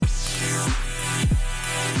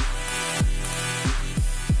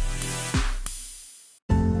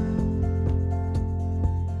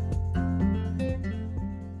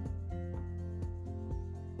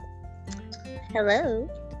Hello.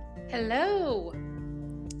 Hello.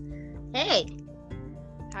 Hey,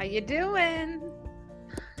 How you doing?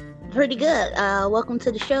 pretty good. Welcome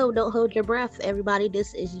to the show. Don't hold your breath, everybody.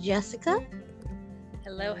 This is Jessica.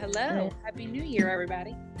 Hello. Uh, Happy New Year,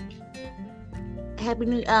 everybody. Happy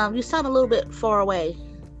New. You sound a little bit far away.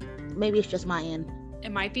 Maybe it's just my end.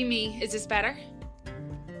 It might be me. Is this better?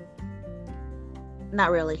 Not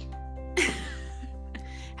really.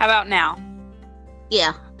 How about now?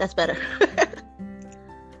 Yeah, that's better.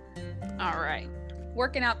 All right.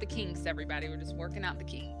 Working out the kinks, everybody. We're just working out the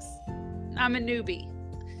kinks. I'm a newbie.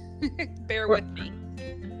 Bear with me.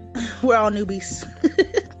 We're all newbies.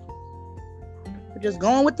 We're just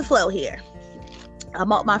going with the flow here. I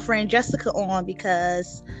brought my friend Jessica on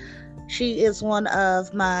because she is one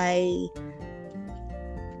of my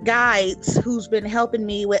guides who's been helping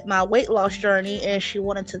me with my weight loss journey, and she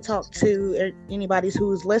wanted to talk to anybody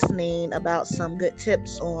who's listening about some good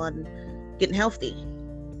tips on getting healthy.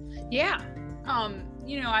 Yeah.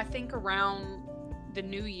 I think around the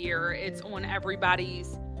new year, it's on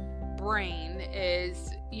everybody's brain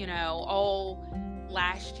is,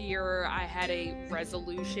 last year I had a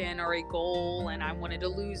resolution or a goal and I wanted to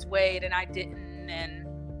lose weight and I didn't. And,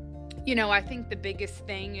 I think the biggest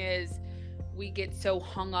thing is we get so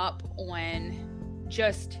hung up on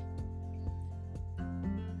just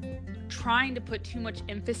trying to put too much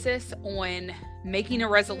emphasis on making a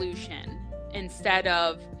resolution instead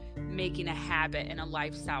of making a habit and a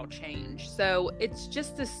lifestyle change. So it's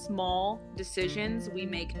just the small decisions we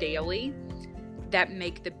make daily that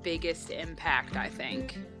make the biggest impact, I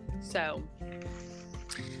think. So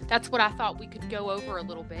that's what I thought we could go over a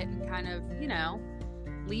little bit and kind of,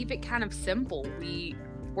 leave it kind of simple.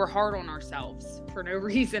 We're hard on ourselves for no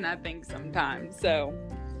reason, I think, sometimes. So,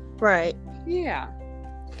 Right. yeah.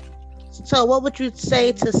 So what would you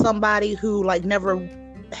say to somebody who never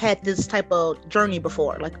had this type of journey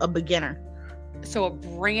before, like a beginner? So a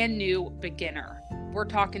brand new beginner. We're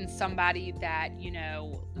talking somebody that,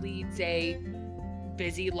 leads a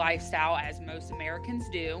busy lifestyle as most Americans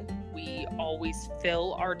do. We always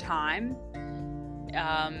fill our time,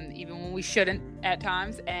 even when we shouldn't at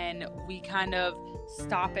times, and we kind of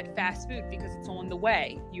stop at fast food because it's on the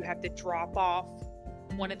way. You have to drop off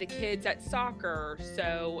one of the kids at soccer,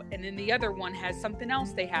 and then the other one has something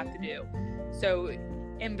else they have to do. So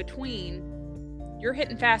in between, you're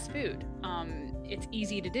hitting fast food. It's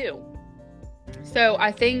easy to do. So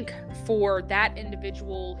I think for that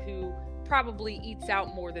individual who probably eats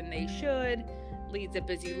out more than they should, leads a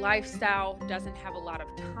busy lifestyle, doesn't have a lot of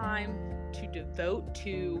time to devote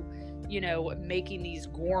to, making these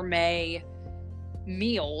gourmet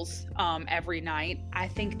meals every night, I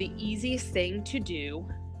think the easiest thing to do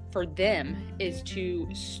for them is to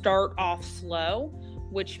start off slow,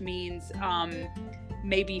 which means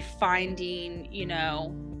maybe finding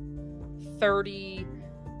 30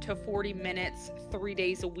 to 40 minutes 3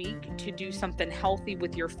 days a week to do something healthy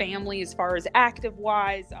with your family as far as active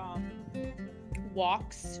wise,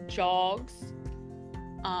 walks, jogs,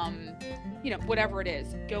 whatever it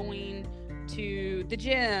is, going to the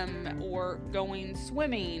gym or going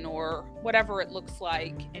swimming or whatever it looks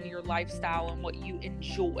like in your lifestyle and what you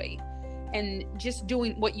enjoy, and just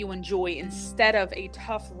doing what you enjoy instead of a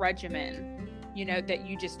tough regimen, that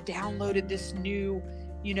you just downloaded this new,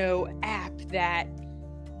 app that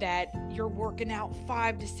you're working out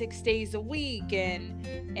 5 to 6 days a week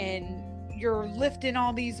and you're lifting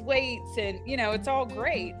all these weights and, it's all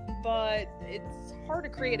great, but it's hard to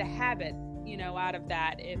create a habit, out of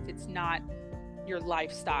that if it's not your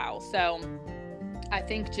lifestyle. So I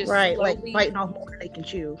think just right, slowly, like biting off more than they can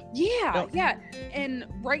chew. Yeah. And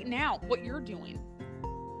right now, what you're doing,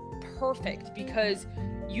 perfect, because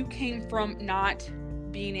you came from not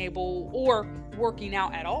being able or working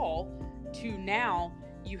out at all to now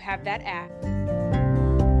you have that app.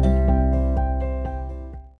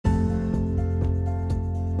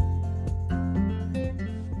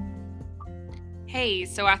 Hey,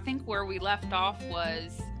 so I think where we left off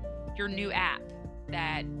was your new app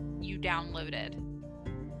that you downloaded.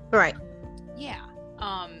 Right. Yeah.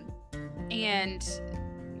 And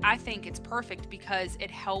I think it's perfect because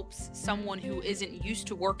it helps someone who isn't used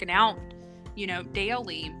to working out,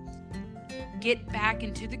 daily, get back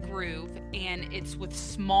into the groove. And it's with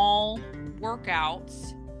small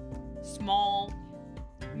workouts,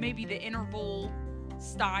 maybe the interval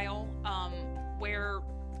style, where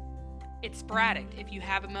it's sporadic. If you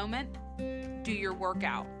have a moment, do your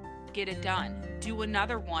workout, get it done. Do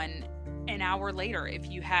another one an hour later if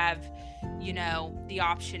you have, the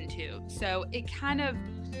option to. So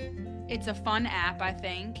it's a fun app, I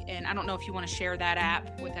think. And I don't know if you want to share that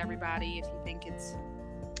app with everybody, if you think it's...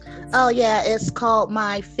 Oh yeah, it's called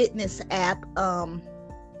My Fitness app.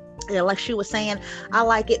 Yeah, like she was saying, I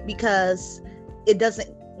like it because it doesn't,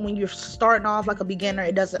 when you're starting off like a beginner,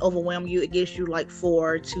 it doesn't overwhelm you. It gives you like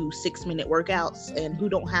 4 to 6 minute workouts, and who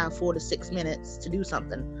don't have 4 to 6 minutes to do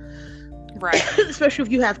something? Right. Especially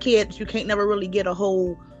if you have kids, you can't never really get a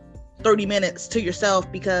whole 30 minutes to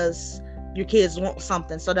yourself because your kids want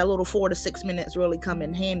something. So that little 4 to 6 minutes really come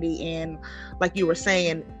in handy. And like you were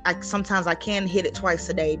saying, sometimes I can hit it twice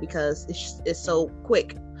a day because it's so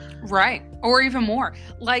quick. Right. Or even more.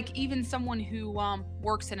 Like even someone who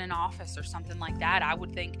works in an office or something like that, I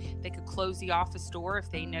would think they could close the office door if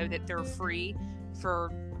they know that they're free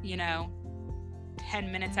for,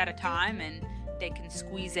 10 minutes at a time, and they can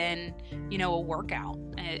squeeze in, a workout.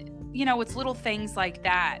 It's little things like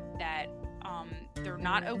that they're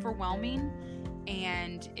not overwhelming,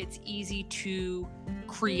 and it's easy to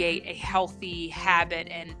create a healthy habit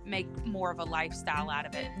and make more of a lifestyle out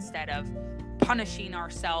of it instead of punishing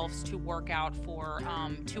ourselves to work out for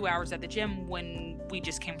 2 hours at the gym when we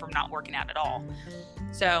just came from not working out at all.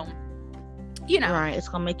 So, Right, it's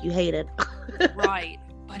gonna make you hate it. Right.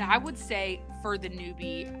 But I would say for the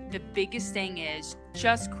newbie, the biggest thing is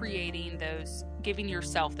just giving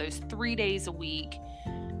yourself those 3 days a week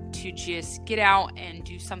to just get out and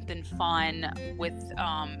do something fun with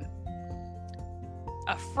a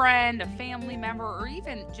friend, a family member, or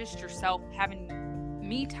even just yourself, having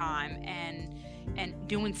me time and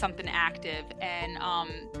doing something active. And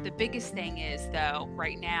the biggest thing is, though,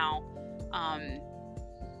 right now,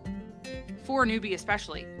 for a newbie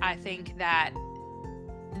especially, I think that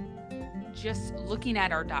just looking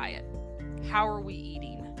at our diet, how are we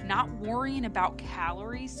eating? Not worrying about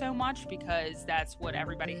calories so much, because that's what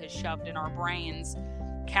everybody has shoved in our brains.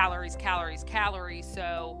 Calories.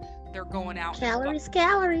 So they're going out. Calories,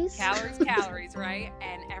 right?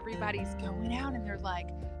 And everybody's going out and they're like,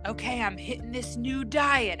 okay, I'm hitting this new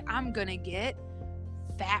diet. I'm going to get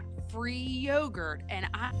fat-free yogurt. And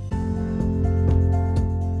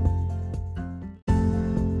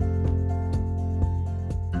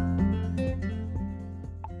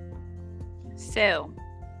So,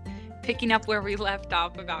 picking up where we left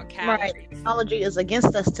off about calories. Right. Technology is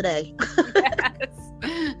against us today. Yes.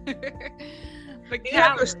 But you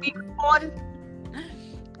have your speaker on?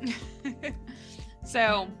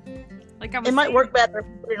 So, like I was saying, might work better if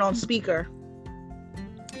you put it on speaker.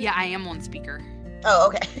 Yeah, I am on speaker. Oh,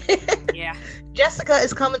 okay. Yeah. Jessica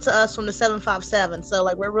is coming to us from the 757, so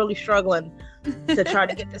like we're really struggling to try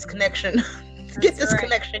to get this connection,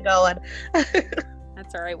 connection going.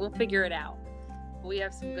 That's all right. We'll figure it out. We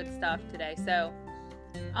have some good stuff today. So,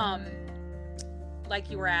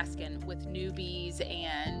 like you were asking with newbies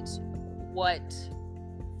and what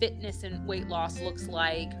fitness and weight loss looks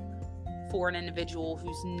like for an individual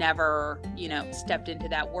who's never, stepped into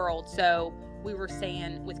that world. So we were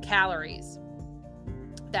saying with calories,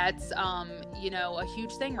 that's, a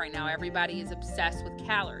huge thing right now. Everybody is obsessed with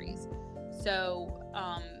calories. So,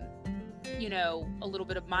 a little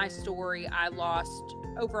bit of my story, I lost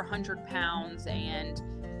over 100 pounds, and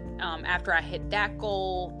after I hit that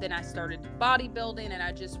goal, then I started bodybuilding, and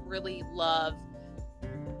I just really love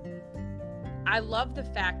the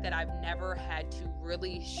fact that I've never had to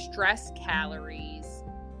really stress calories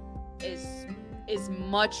as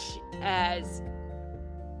much as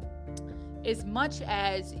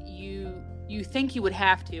you think you would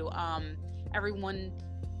have to. Everyone,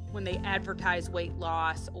 when they advertise weight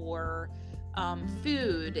loss or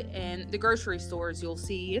food in the grocery stores, you'll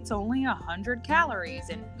see it's only 100 calories,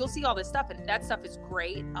 and you'll see all this stuff, and that stuff is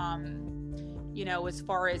great. As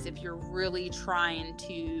far as if you're really trying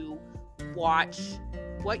to watch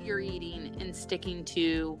what you're eating and sticking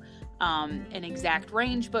to an exact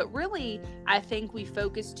range. But really, I think we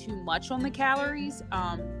focus too much on the calories.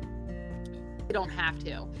 You don't have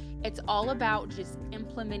to. It's all about just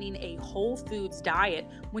implementing a whole foods diet.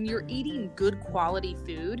 When you're eating good quality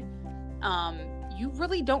food, you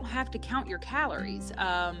really don't have to count your calories.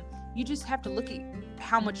 You just have to look at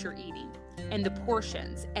how much you're eating and the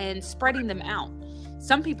portions and spreading them out.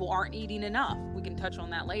 Some people aren't eating enough. We can touch on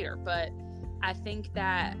that later. But I think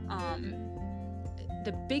that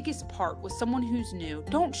the biggest part with someone who's new,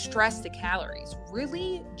 don't stress the calories.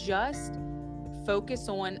 Really just focus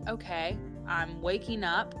on, okay, I'm waking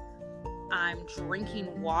up, I'm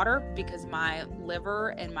drinking water because my liver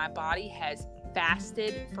and my body has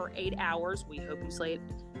fasted for 8 hours. We hope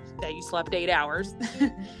that you slept 8 hours.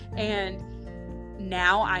 And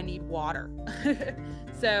now I need water.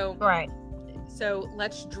 So, right. So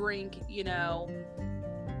let's drink,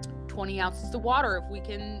 20 ounces of water if we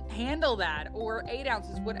can handle that, or 8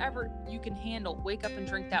 ounces, whatever you can handle. Wake up and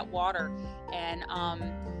drink that water. And,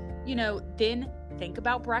 then think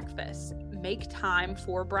about breakfast. Make time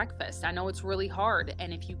for breakfast. I know it's really hard.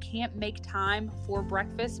 And if you can't make time for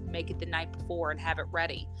breakfast, make it the night before and have it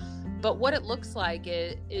ready. But what it looks like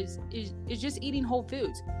is just eating whole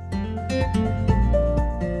foods.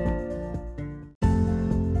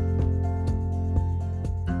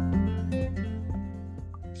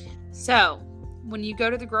 So, when you go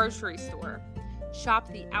to the grocery store,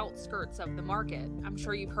 shop the outskirts of the market. I'm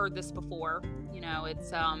sure you've heard this before.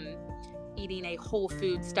 It's eating a whole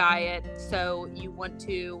foods diet. So you want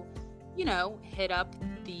to, hit up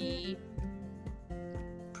the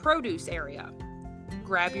produce area.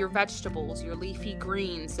 Grab your vegetables, your leafy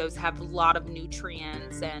greens. Those have a lot of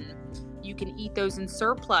nutrients, and you can eat those in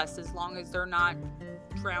surplus as long as they're not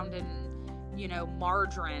drowned in,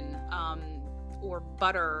 margarine or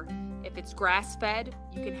butter. If it's grass-fed,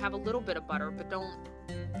 you can have a little bit of butter, but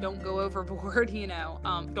don't go overboard.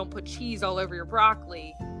 Don't put cheese all over your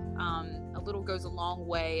broccoli. A little goes a long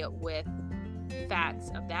way with fats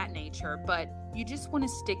of that nature, but you just want to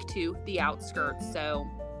stick to the outskirts. So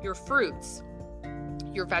your fruits,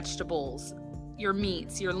 your vegetables, your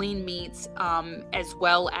meats, your lean meats, as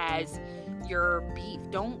well as your beef.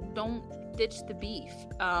 Don't ditch the beef.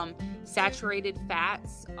 Saturated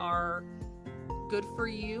fats are good for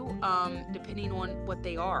you, depending on what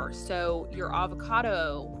they are. So your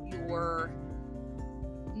avocado, your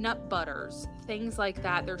nut butters, things like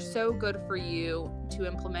that, they're so good for you to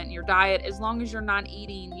implement in your diet. As long as you're not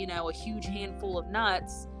eating, a huge handful of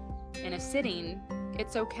nuts in a sitting,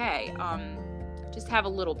 it's okay. Just have a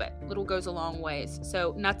little bit. Little goes a long ways.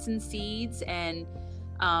 So nuts and seeds, and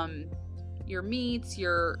your meats,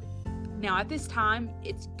 now at this time,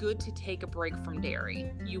 it's good to take a break from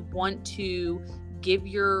dairy. You want to give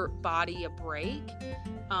your body a break.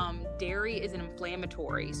 Dairy is an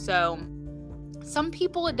inflammatory. So some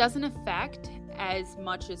people it doesn't affect as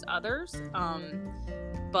much as others.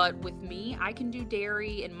 But with me, I can do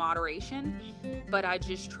dairy in moderation, but I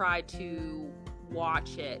just try to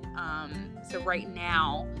watch it. So right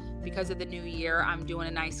now, because of the new year, I'm doing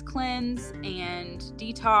a nice cleanse and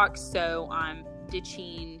detox. So I'm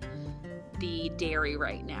ditching the dairy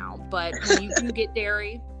right now. But when you can get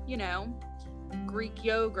dairy, Greek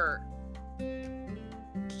yogurt,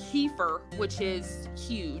 kefir, which is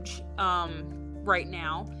huge right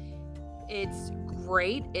now. It's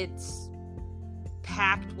great. It's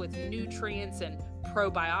packed with nutrients and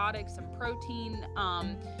probiotics and protein.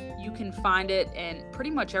 You can find it in pretty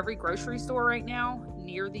much every grocery store right now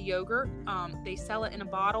near the yogurt. They sell it in a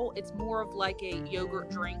bottle. It's more of like a yogurt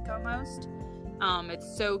drink almost.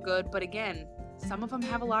 It's so good. But again, some of them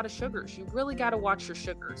have a lot of sugars. You really got to watch your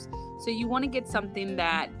sugars. So you want to get something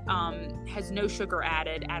that has no sugar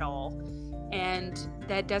added at all, and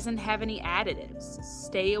that doesn't have any additives.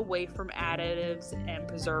 Stay away from additives and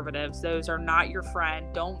preservatives. Those are not your friend.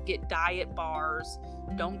 Don't get diet bars.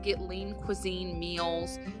 Don't get lean cuisine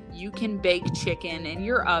meals. You can bake chicken in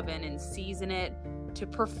your oven and season it to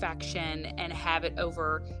perfection and have it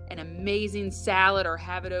over an amazing salad, or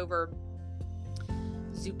have it over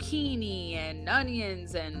zucchini and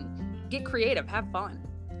onions, and get creative, have fun.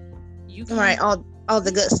 You can... Right, all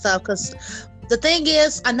the good stuff. Because the thing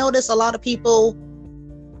is, I notice a lot of people,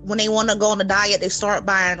 when they want to go on a diet, they start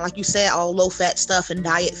buying, like you said, all low fat stuff and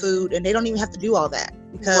diet food, and they don't even have to do all that.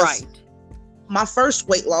 Because my first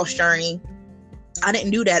weight loss journey, I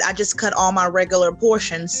didn't do that. I just cut all my regular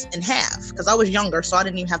portions in half because I was younger, so I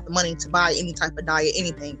didn't even have the money to buy any type of diet,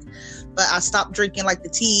 anything. But I stopped drinking like the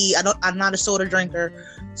tea. I'm not a soda drinker,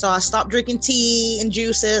 so I stopped drinking tea and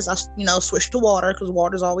juices. I switched to water because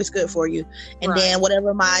water is always good for you. And then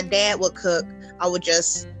whatever my dad would cook, I would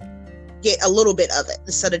just get a little bit of it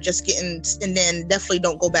instead of just getting, and then definitely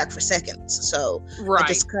don't go back for seconds. So I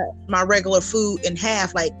just cut my regular food in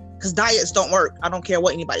half, because diets don't work. I don't care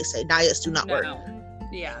what anybody say. Diets do not work.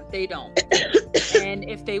 Yeah, they don't. And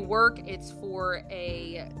if they work, it's for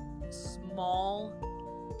a small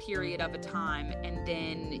period of a time, and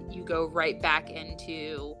then you go right back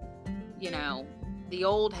into, the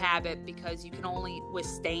old habit, because you can only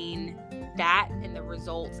withstand that and the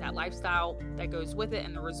results, that lifestyle that goes with it,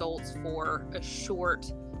 and the results for a short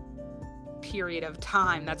period of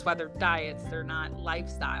time. That's why they're diets, they're not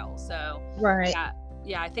lifestyle. So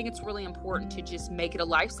yeah, I think it's really important to just make it a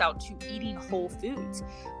lifestyle to eating whole foods.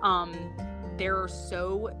 There are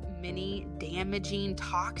so many damaging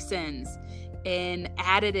toxins and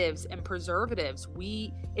additives and preservatives.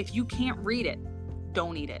 If you can't read it,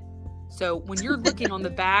 don't eat it. So when you're looking on the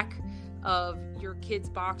back of your kid's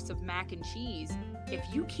box of mac and cheese, if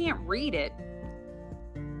you can't read it,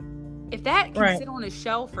 if that can sit on a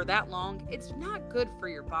shelf for that long, it's not good for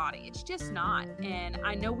your body. It's just not. And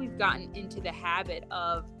I know we've gotten into the habit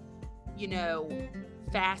of,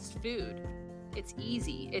 fast food. It's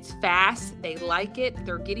easy. It's fast. They like it.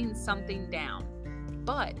 They're getting something down.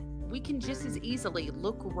 But we can just as easily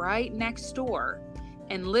look right next door,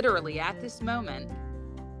 and literally at this moment,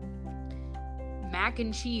 mac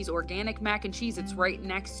and cheese, organic mac and cheese, it's right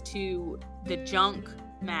next to the junk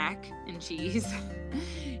mac and cheese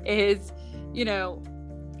is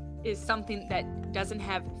something that doesn't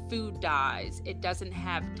have food dyes. It doesn't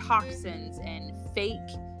have toxins and fake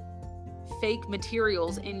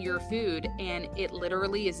materials in your food, and it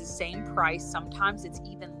literally is the same price. Sometimes it's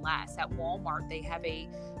even less. At Walmart, they have a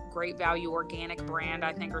Great Value organic brand,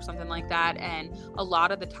 I think, or something like that, and a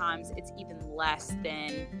lot of the times it's even less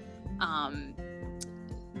than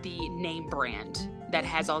the name brand that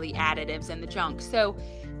has all the additives and the junk. So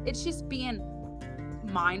it's just being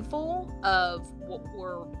mindful of what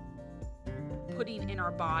we're putting in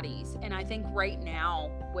our bodies. And I think right now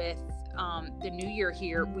with the new year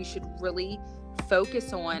here, we should really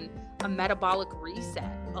focus on a metabolic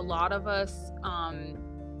reset. A lot of us,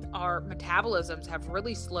 our metabolisms have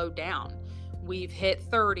really slowed down. We've hit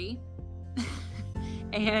 30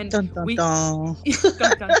 and dun, dun, we dun.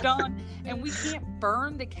 dun, dun, dun, and we can't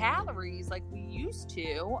burn the calories like we used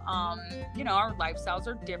to. Our lifestyles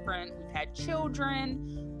are different. We've had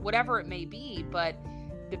children, whatever it may be, but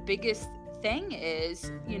the biggest thing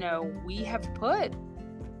is, we have put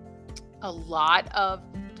a lot of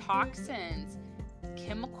toxins,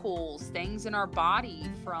 chemicals, things in our body,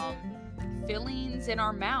 from fillings in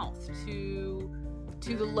our mouth to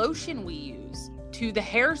the lotion we use, to the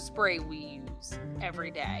hairspray we use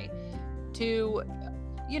every day, to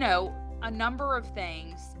a number of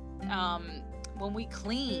things. When we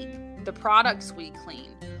clean, the products we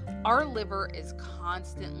clean, our liver is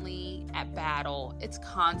constantly at battle. It's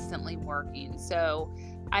constantly working. So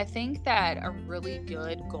I think that a really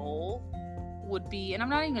good goal would be, and I'm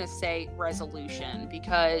not even going to say resolution,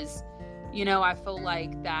 because I feel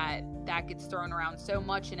like that gets thrown around so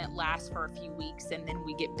much and it lasts for a few weeks and then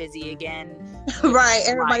we get busy again. Right.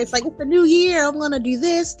 Everybody's like, it's the new year, I'm going to do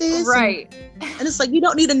this. Right. And it's like, you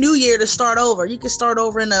don't need a new year to start over. You can start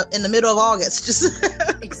over in the middle of August. Just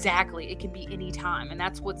Exactly. It can be any time. And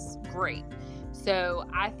that's what's great. So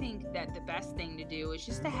I think that the best thing to do is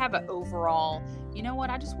just to have an overall,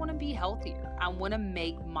 I just want to be healthier. I want to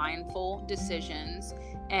make mindful decisions.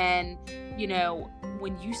 And,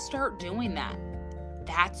 when you start doing that,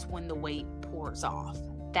 that's when the weight pours off.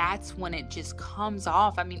 That's when it just comes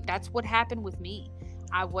off. I mean, that's what happened with me.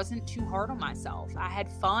 I wasn't too hard on myself. I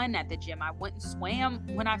had fun at the gym. I went and swam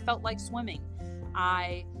when I felt like swimming.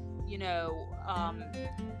 I,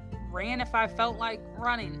 ran if I felt like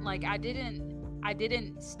running. Like I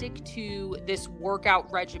didn't stick to this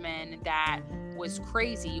workout regimen that was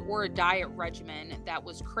crazy, or a diet regimen that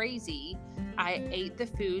was crazy. I ate the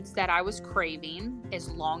foods that I was craving, as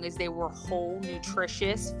long as they were whole,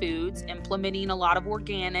 nutritious foods, implementing a lot of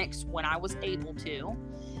organics when I was able to,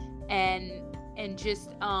 and just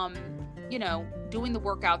doing the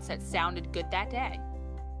workouts that sounded good that day.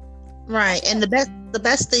 Right. And the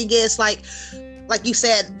best thing is, like you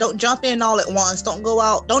said, don't jump in all at once.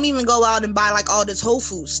 Don't even go out and buy like all this whole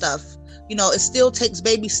food stuff. It still takes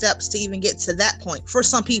baby steps to even get to that point for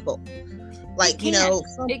some people. Like,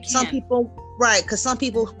 some people, right? Because some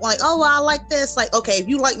people like, oh, well, I like this. Like, okay, if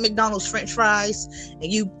you like McDonald's French fries and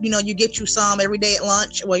you get you some every day at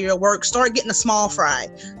lunch while you're at work, start getting a small fry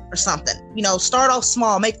or something. Start off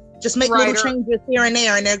small. Make little changes here and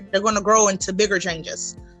there, and they're going to grow into bigger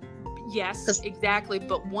changes. Yes, exactly.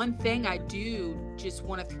 But one thing I do just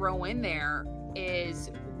want to throw in there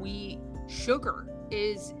is we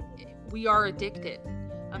are addicted.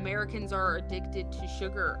 Americans are addicted to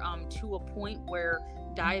sugar to a point where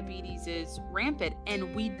diabetes is rampant,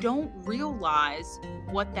 and we don't realize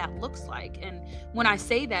what that looks like. And when I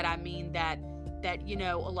say that, I mean that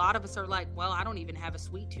a lot of us are like, well, I don't even have a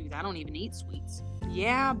sweet tooth. I don't even eat sweets.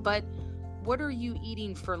 Yeah, but what are you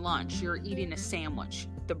eating for lunch? You're eating a sandwich.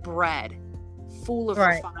 The bread, full of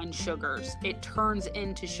refined sugars. It turns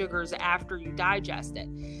into sugars after you digest it.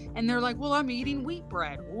 And they're like, well, I'm eating wheat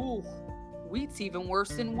bread. Ooh, wheat's even worse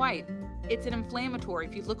than white. It's an inflammatory.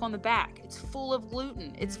 If you look on the back, it's full of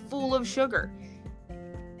gluten. It's full of sugar.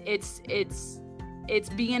 It's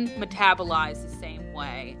being metabolized the same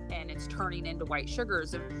way, and it's turning into white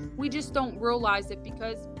sugars. And we just don't realize it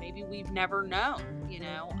because maybe we've never known,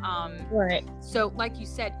 Right. So like you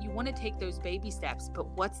said, you want to take those baby steps, but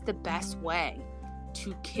what's the best way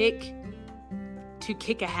to kick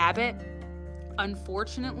a habit?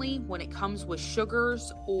 unfortunately, when it comes with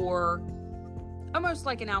sugars or almost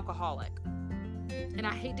like an alcoholic, and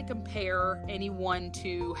I hate to compare anyone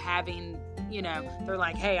to having, they're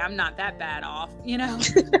like, hey, I'm not that bad off,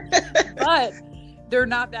 but they're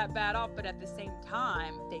not that bad off. But at the same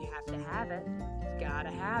time, they have to have it. You've got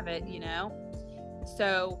to have it,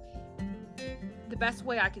 So the best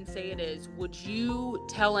way I can say it is, would you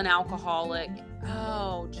tell an alcoholic,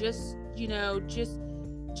 oh, just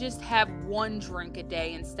have one drink a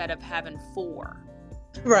day instead of having 4?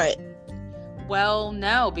 Right. Well,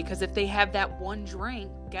 no, because if they have that one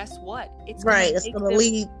drink, guess what? It's going to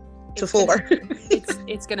lead to 4.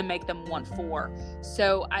 It's going to make them want 4.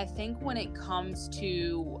 So I think when it comes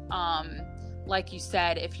to, like you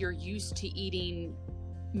said, if you're used to eating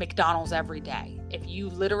McDonald's every day, if you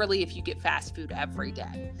get fast food every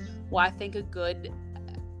day, well, I think a good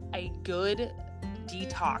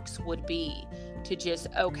detox would be to just,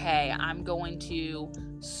 okay, I'm going to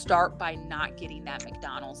start by not getting that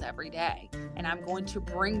McDonald's every day, and I'm going to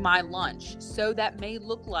bring my lunch. So that may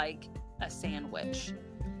look like a sandwich.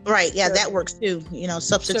 Right. Yeah, so, that works too.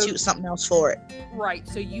 Substitute something else for it. Right.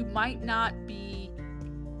 So you might not be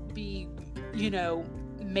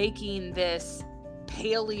making this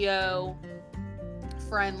paleo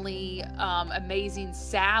friendly, amazing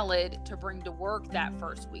salad to bring to work that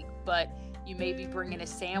first week, but you may be bringing a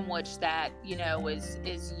sandwich that,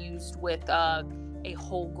 is used with a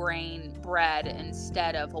whole grain bread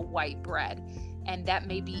instead of a white bread. And that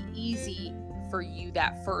may be easy for you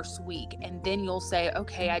that first week. And then you'll say,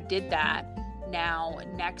 okay, I did that. Now,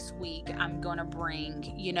 next week, I'm going to bring,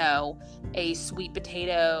 a sweet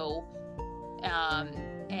potato,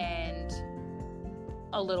 and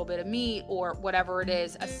a little bit of meat or whatever it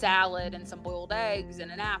is, a salad and some boiled eggs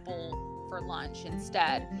and an apple for lunch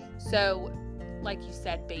instead. So, like you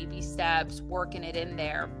said, baby steps, working it in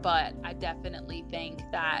there. But I definitely think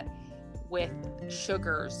that with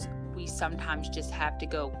sugars, we sometimes just have to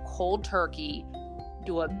go cold turkey,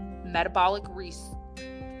 do a metabolic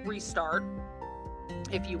restart,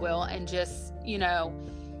 if you will, and just,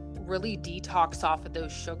 really detox off of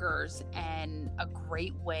those sugars. And a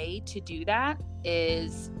great way to do that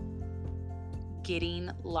is getting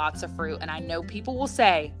lots of fruit. And I know people will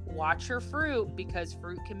say, watch your fruit because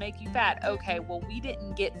fruit can make you fat. Okay, well, we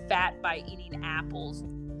didn't get fat by eating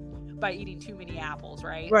too many apples,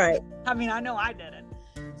 right? Right. I mean, I know I didn't.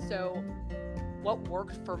 So what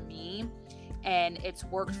worked for me, and it's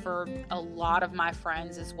worked for a lot of my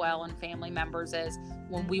friends as well and family members, is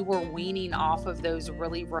when we were weaning off of those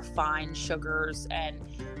really refined sugars. And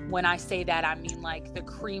when I say that, I mean like the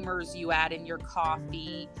creamers you add in your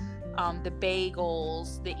coffee, the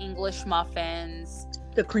bagels, the English muffins,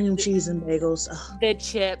 the cream cheese and bagels, the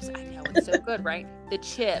chips. I know, it's so good, right? The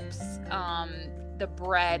chips, the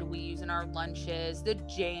bread we use in our lunches, the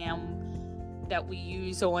jam that we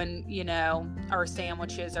use on, our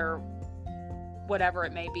sandwiches or whatever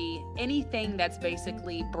it may be. Anything that's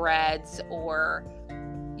basically breads or,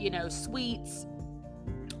 sweets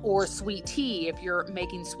or sweet tea, if you're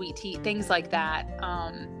making sweet tea, things like that,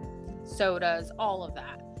 sodas, all of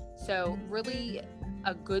that. So really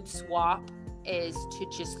a good swap is to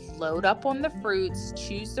just load up on the fruits,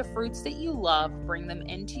 choose the fruits that you love, bring them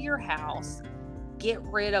into your house, get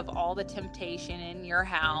rid of all the temptation in your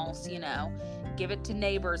house, give it to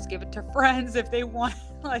neighbors, give it to friends if they want,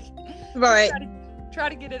 right. Try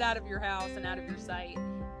to get it out of your house and out of your sight,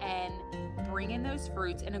 and bring in those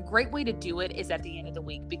fruits. And a great way to do it is at the end of the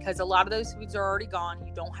week, because a lot of those foods are already gone.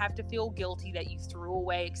 You don't have to feel guilty that you threw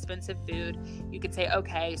away expensive food. You could say,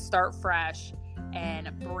 okay, start fresh and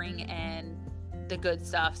bring in the good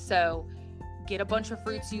stuff. So get a bunch of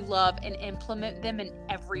fruits you love and implement them in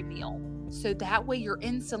every meal. So that way your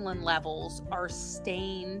insulin levels are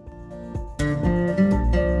staying.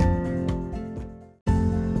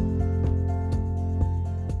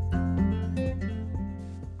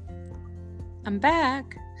 I'm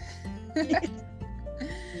back.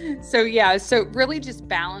 So really just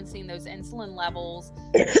balancing those insulin levels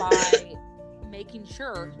by making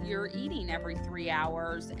sure you're eating every 3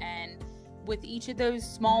 hours. And with each of those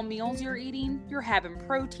small meals you're eating, you're having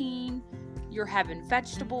protein, you're having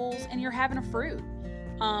vegetables, and you're having a fruit.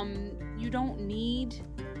 You don't need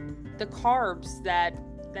the carbs that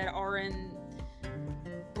are in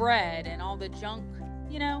bread and all the junk.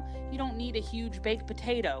 You don't need a huge baked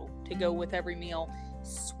potato to go with every meal.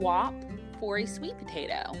 Swap for a sweet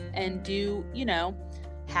potato and do,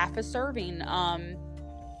 half a serving,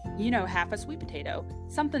 half a sweet potato,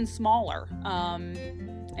 something smaller,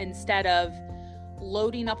 instead of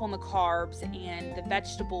loading up on the carbs and the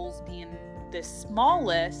vegetables being the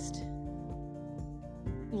smallest.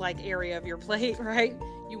 like area of your plate, right?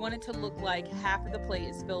 You want it to look like half of the plate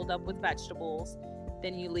is filled up with vegetables.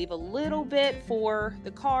 Then you leave a little bit for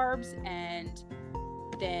the carbs, and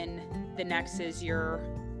then the next is your,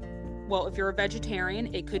 well, if you're a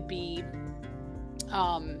vegetarian, it could be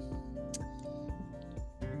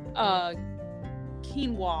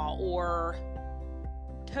quinoa or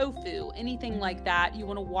tofu, anything like that. You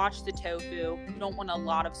want to watch the tofu. You don't want a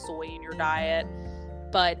lot of soy in your diet.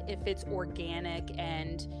 But if it's organic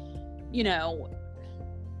and, you know,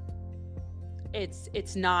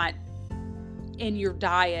 it's not in your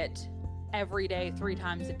diet every day, 3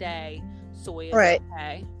 times a day, soy is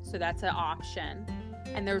okay. So that's an option.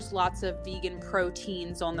 And there's lots of vegan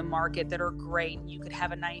proteins on the market that are great. You could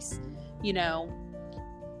have a nice, you know,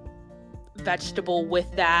 vegetable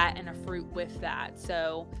with that and a fruit with that.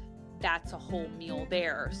 So that's a whole meal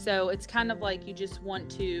there. So it's kind of like you just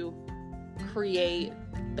want to create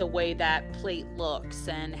the way that plate looks,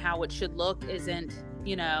 and how it should look isn't,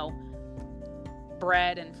 you know,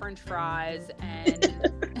 bread and french fries and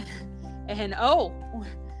and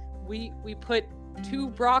we put 2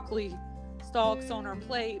 broccoli stalks on our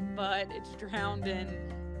plate, but it's drowned in,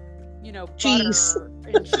 you know, butter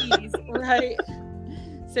and cheese, right?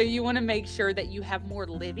 So you want to make sure that you have more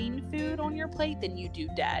living food on your plate than you do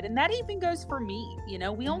dead. And that even goes for meat. You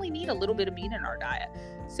know, we only need a little bit of meat in our diet.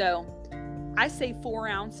 So I say 4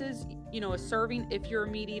 ounces, you know, a serving, if you're a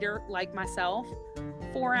meat eater like myself,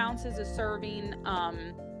 4 ounces a serving.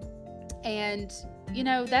 And, you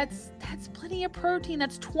know, that's plenty of protein.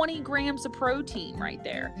 That's 20 grams of protein right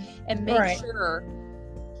there. And make sure,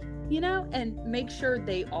 you know, and make sure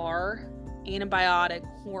they are antibiotic,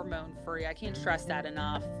 hormone free. I can't stress that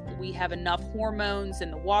enough. We have enough hormones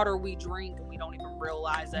in the water we drink and we don't even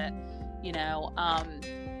realize it, you know.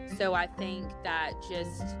 So I think that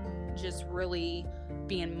just really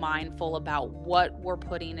being mindful about what we're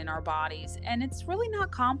putting in our bodies, and it's really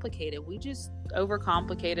not complicated. We just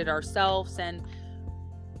overcomplicated ourselves, and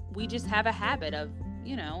we just have a habit of,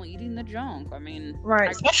 you know, eating the junk. I mean,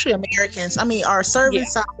 especially Americans. I mean, our serving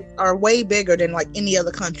sizes are way bigger than like any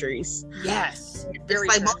other countries. Yes, it's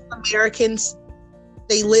like most Americans,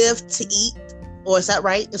 they live to eat, or is that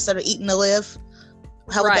right? Instead of eating to live,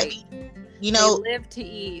 how would that be? You know, they live to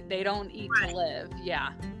eat. They don't eat to live. Yeah.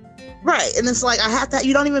 Right. And it's like, I have to,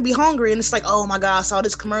 you don't even be hungry. And it's like, oh my God, I saw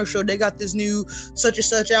this commercial. They got this new such and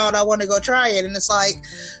such out. I want to go try it. And it's like,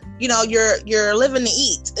 you know, you're living to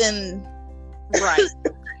eat. And right.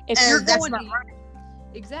 If you're going to,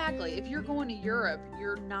 exactly. If you're going to Europe,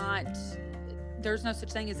 you're not, there's no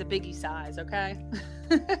such thing as a biggie size. Okay.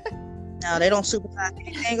 No, they don't supersize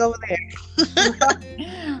anything over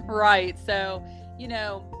there. Right. So, you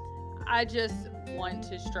know, I just want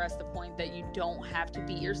to stress the point that you don't have to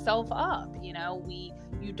beat yourself up. You know,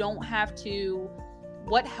 you don't have to,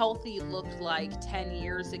 what healthy looked like 10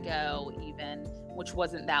 years ago, even, which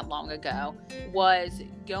wasn't that long ago, was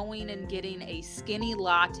going and getting a skinny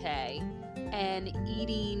latte and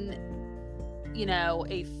eating, you know,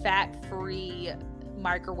 a fat-free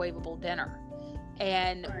microwavable dinner.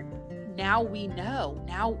 And now we know,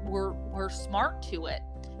 now we're smart to it,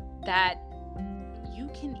 that you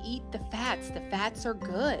can eat the fats. The fats are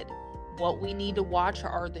good. What we need to watch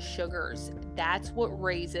are the sugars. That's what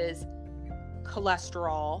raises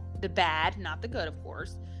cholesterol, the bad, not the good, of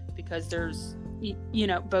course, because there's, you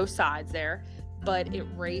know, both sides there, but it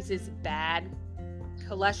raises bad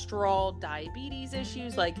cholesterol, diabetes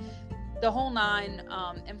issues, like the whole 9,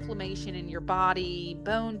 inflammation in your body,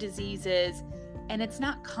 bone diseases, and it's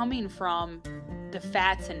not coming from the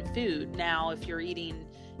fats in food. Now, if you're eating,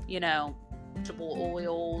 you know, vegetable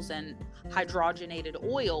oils and hydrogenated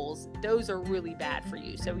oils, those are really bad for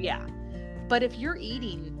you. So yeah, but if you're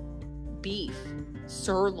eating beef,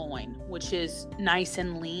 sirloin, which is nice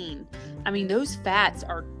and lean, I mean, those fats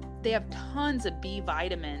they have tons of B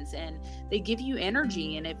vitamins and they give you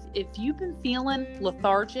energy. And if you've been feeling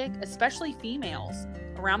lethargic, especially females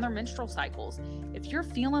around their menstrual cycles, if you're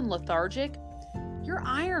feeling lethargic, your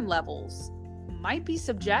iron levels might be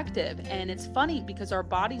subjective. And it's funny because our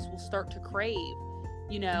bodies will start to crave,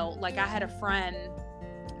 you know, like I had a friend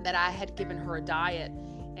that I had given her a diet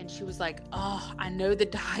and she was like, oh, I know the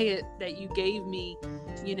diet that you gave me,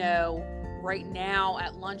 you know, right now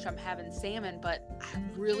at lunch I'm having salmon, but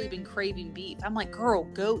I've really been craving beef. I'm like, girl,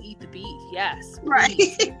 go eat the beef. Yes.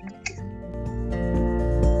 Right.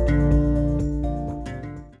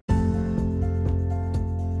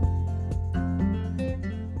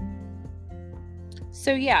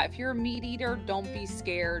 So yeah, if you're a meat eater, don't be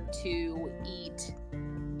scared to eat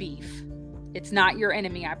beef. It's not your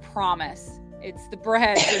enemy, I promise. It's the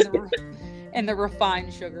bread And the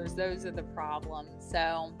refined sugars, those are the problems.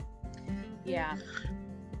 So, yeah.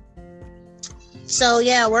 So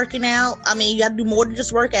yeah, working out. I mean, you got to do more than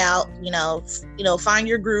just work out. Find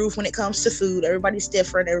your groove when it comes to food. Everybody's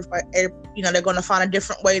different. They're going to find a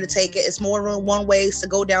different way to take it. It's more than one way to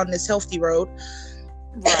go down this healthy road.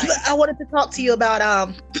 Right. I wanted to talk to you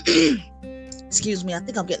about excuse me, I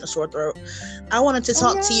think I'm getting a sore throat. I wanted to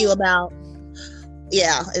talk to you about.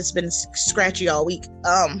 Yeah, it's been scratchy all week.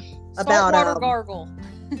 About saltwater gargle.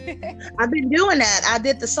 I've been doing that. I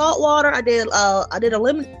did the salt water. I did a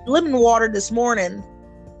lemon water this morning,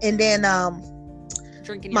 and then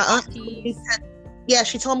drinking my your aunt. teas. Yeah,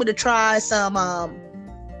 she told me to try some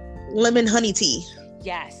lemon honey tea.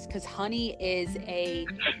 Yes, because honey is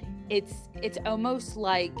it's almost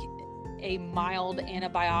like a mild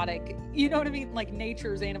antibiotic. You know what I mean? Like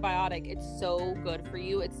nature's antibiotic. It's so good for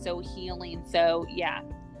you. It's so healing. So yeah.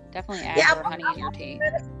 Definitely add your honey in your tea.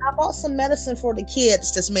 I bought some medicine for the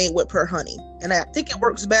kids that's made with pure honey. And I think it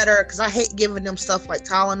works better because I hate giving them stuff like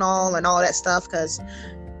Tylenol and all that stuff because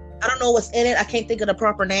I don't know what's in it. I can't think of the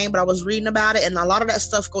proper name, but I was reading about it and a lot of that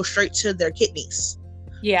stuff goes straight to their kidneys.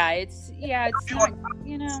 Yeah, it's not,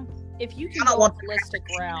 if you can go a holistic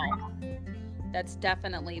route, that's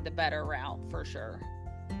definitely the better route for sure.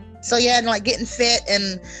 So yeah, and like getting fit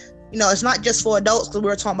and it's not just for adults because we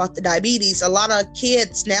were talking about the diabetes. A lot of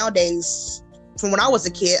kids nowadays, from when I was a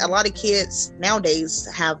kid, a lot of kids nowadays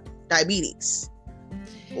have diabetes.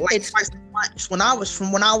 Like twice as much when I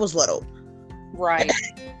was little. Right.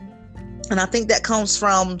 And I think that comes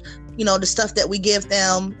from, the stuff that we give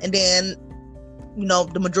them. And then,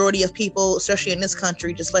 the majority of people, especially in this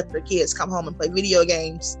country, just let their kids come home and play video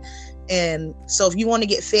games. And so if you want to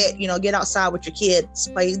get fit, get outside with your kids,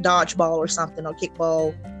 play dodgeball or something or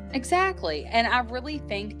kickball. Exactly. And I really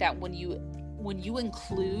think that when you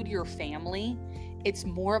include your family, it's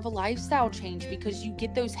more of a lifestyle change because you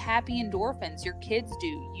get those happy endorphins. Your kids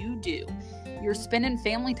do, you do. You're spending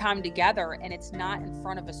family time together and it's not in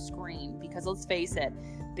front of a screen because let's face it,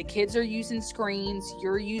 the kids are using screens,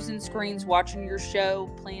 you're using screens, watching your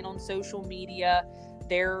show, playing on social media,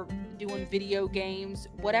 they're doing video games,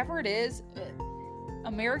 whatever it is.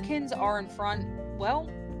 Americans are in front,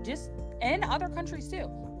 and other countries too.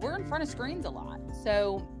 We're in front of screens a lot.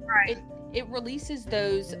 So right. it releases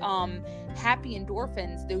those happy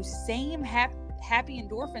endorphins, those same happy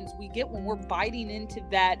endorphins we get when we're biting into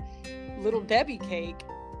that Little Debbie cake.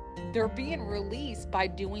 They're being released by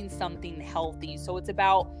doing something healthy. So it's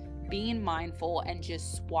about being mindful and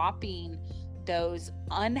just swapping those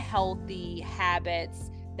unhealthy habits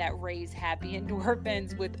that raise happy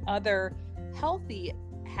endorphins with other healthy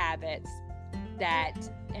habits that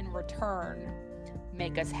in return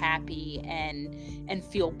make us happy and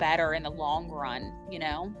feel better in the long run,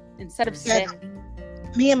 instead of sick.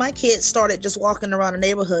 Me and my kids started just walking around the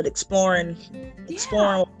neighborhood exploring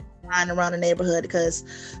around the neighborhood because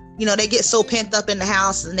they get so pent up in the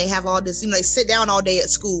house and they have all this, they sit down all day at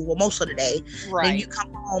school, most of the day. Right. Then you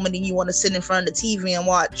come home and then you want to sit in front of the TV and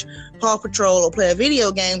watch Paw Patrol or play a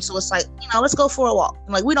video game. So it's like, let's go for a walk.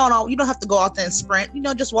 And like, you don't have to go out there and sprint,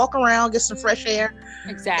 just walk around, get some fresh air.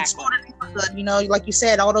 Exactly. Explore the neighborhood. Like you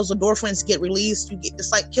said, all those endorphins get released.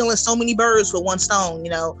 It's like killing so many birds with one stone.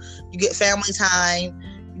 You get family time,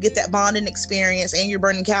 you get that bonding experience, and you're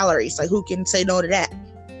burning calories. Like, who can say no to that?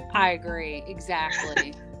 I agree.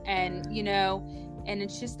 Exactly. And, and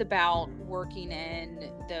it's just about working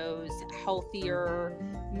in those healthier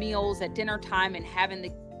meals at dinner time and having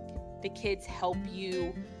the kids help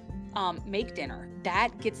you make dinner.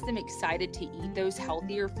 That gets them excited to eat those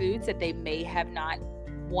healthier foods that they may have not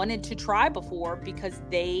wanted to try before because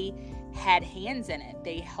they had hands in it.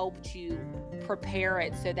 They helped you prepare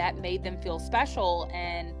it. So that made them feel special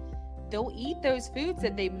and they'll eat those foods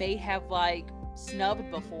that they may have snubbed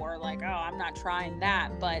before, like, oh, I'm not trying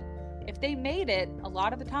that. But if they made it, a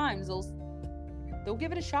lot of the times they'll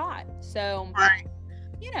give it a shot. So, right.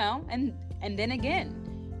 And then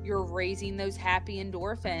again, you're raising those happy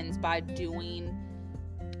endorphins by doing,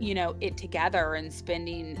 it together and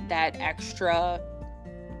spending that extra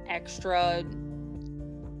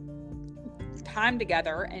time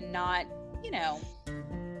together and not,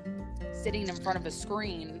 sitting in front of a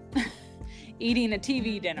screen eating a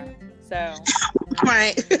TV dinner. So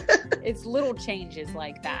right. It's little changes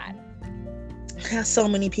like that. So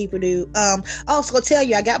many people do. Also tell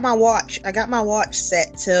you, I got my watch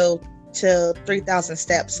set to 3,000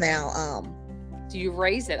 steps now. Do you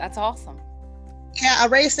raise it? That's awesome. Yeah, I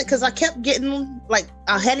raised it because I kept getting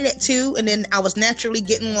I had it at 2 and then I was naturally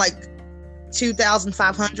getting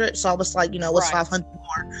 2,500. So I was like, what's right. 500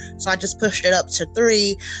 more? So I just pushed it up to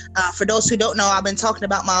 3. For those who don't know, I've been talking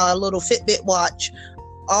about my little Fitbit watch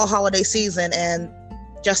all holiday season, and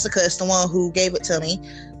Jessica is the one who gave it to me.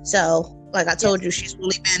 So like I told you, she's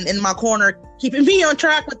really been in my corner, keeping me on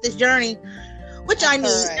track with this journey, which I need.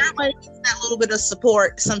 Right. Everybody needs that little bit of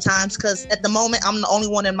support sometimes, because at the moment I'm the only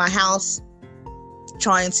one in my house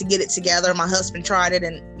trying to get it together. My husband tried it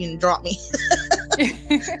and dropped me.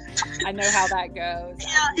 I know how that goes.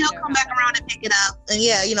 Yeah, he'll come back around and pick it up, and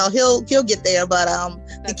he'll get there. But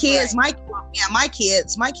the kids, right. my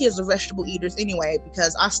kids are vegetable eaters anyway,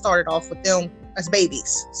 because I started off with them as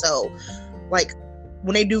babies. So like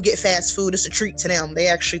when they do get fast food, it's a treat to them. They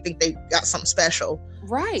actually think they got something special.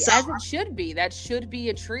 Right, so, as it should be. That should be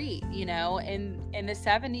a treat, in the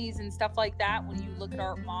 70s and stuff like that. When you look at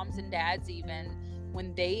our moms and dads, even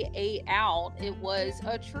when they ate out, it was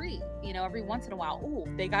a treat. Every once in a while,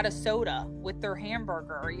 they got a soda with their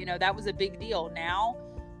hamburger. That was a big deal. Now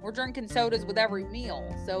we're drinking sodas with every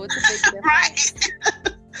meal, so it's a big difference.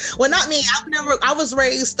 Right. Well, not me. I was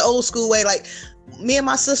raised the old school way. Like me and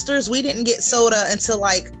my sisters, we didn't get soda until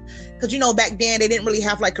because back then they didn't really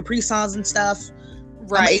have like Capri Suns and stuff.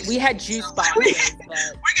 Right. We had juice boxes.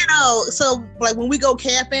 So like when we go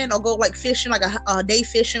camping or go like fishing, like a day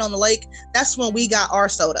fishing on the lake, that's when we got our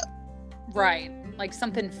soda. Right. Like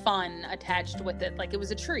something fun attached with it. Like it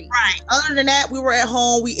was a treat. Right. Other than that, we were at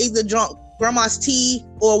home. We either drunk grandma's tea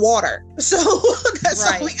or water. So that's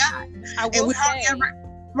all we got.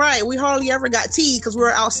 We hardly ever got tea because we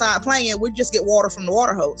were outside playing. We just get water from the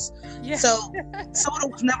water hose. Yeah. So soda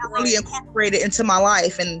was never really incorporated into my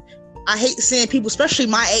life. And I hate seeing people, especially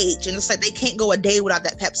my age, and it's like they can't go a day without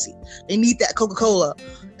that Pepsi. They need that Coca-Cola.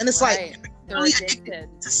 And it's like, they're really addicted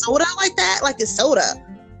to soda like that? Like it's soda,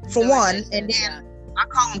 for one. Addicted, and then I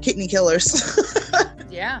call them kidney killers.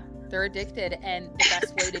 Yeah, they're addicted. And the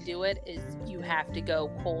best way to do it is you have to go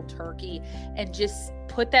cold turkey and just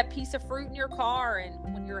put that piece of fruit in your car.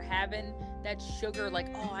 And when you're having that sugar, like,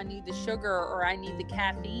 I need the sugar or I need the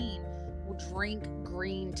caffeine, drink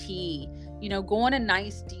green tea. Go on a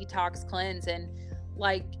nice detox cleanse, and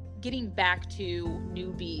like getting back to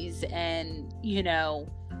newbies and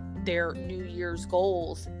their New Year's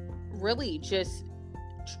goals. Really just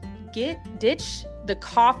ditch the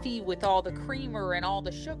coffee with all the creamer and all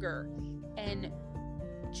the sugar, and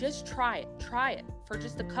just try it for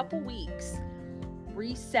just a couple weeks.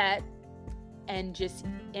 Reset and just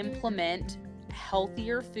implement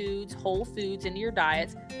healthier foods, whole foods into your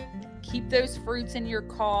diets. Keep those fruits in your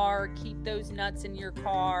car, keep those nuts in your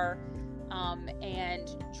car, and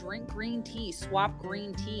drink green tea. Swap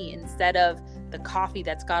green tea instead of the coffee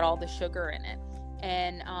that's got all the sugar in it,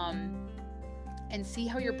 and see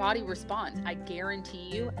how your body responds. I guarantee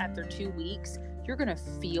you, after 2 weeks, you're going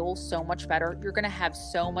to feel so much better. You're going to have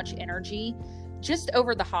so much energy just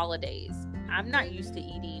over the holidays. I'm not used to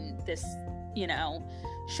eating this,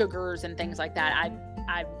 sugars and things like that.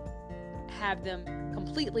 I have them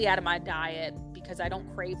completely out of my diet because I don't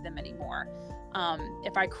crave them anymore.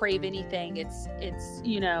 If I crave anything, it's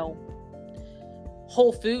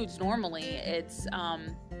whole foods. Normally it's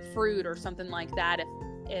fruit or something like that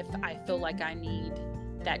if I feel like I need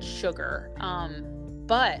that sugar.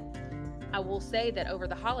 But I will say that over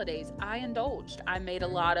the holidays I indulged. I made a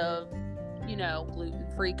lot of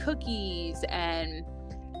gluten-free cookies and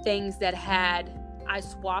things that I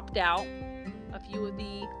swapped out a few of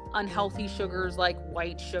the unhealthy sugars like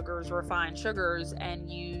white sugars, refined sugars, and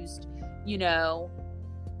used,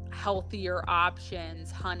 healthier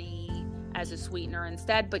options, honey as a sweetener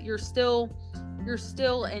instead. But you're still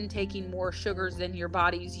intaking more sugars than your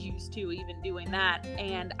body's used to, even doing that.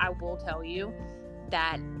 And I will tell you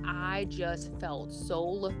that I just felt so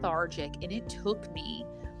lethargic, and it took me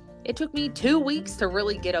 2 weeks to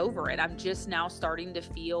really get over it. I'm just now starting to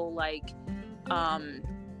feel like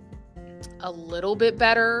a little bit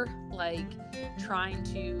better, like trying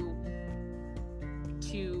to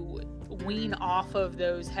wean off of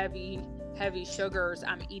those heavy sugars.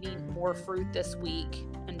 I'm eating more fruit this week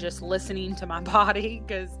and just listening to my body,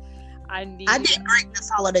 because I did great this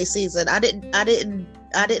holiday season. I didn't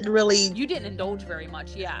really. You didn't indulge very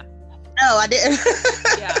much, yeah. No, I didn't.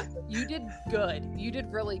 Yeah, you did good. You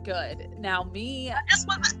did really good. Now me, I just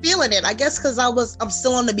wasn't feeling it. I guess because I'm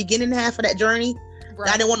still on the beginning half of that journey.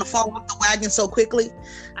 Right. I didn't want to fall off the wagon so quickly.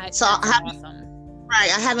 I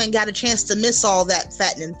haven't got a chance to miss all that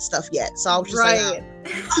fattening stuff yet. So I was just like,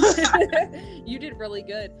 You did really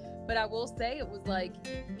good. But I will say, it was like,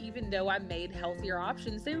 even though I made healthier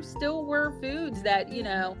options, there still were foods that,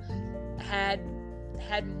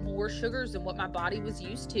 had more sugars than what my body was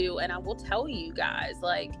used to. And I will tell you guys,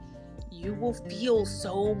 like, you will feel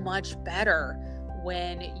so much better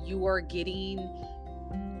when you are getting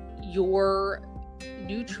your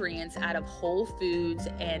nutrients out of whole foods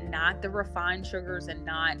and not the refined sugars and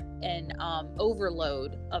not an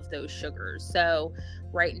overload of those sugars. So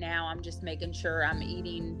right now I'm just making sure I'm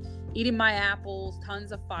eating my apples,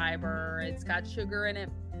 tons of fiber. It's got sugar in it,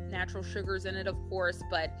 natural sugars in it, of course,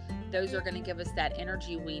 but those are going to give us that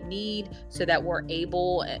energy we need so that we're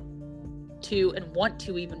able to and want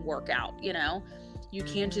to even work out. You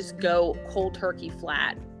can't just go cold turkey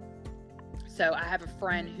flat. So I have a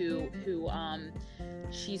friend who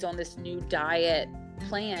she's on this new diet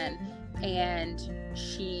plan, and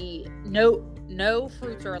no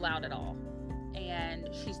fruits are allowed at all. And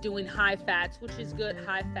she's doing high fats, which is good.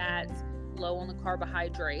 High fats, low on the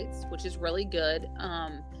carbohydrates, which is really good.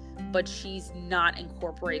 But she's not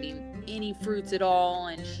incorporating any fruits at all,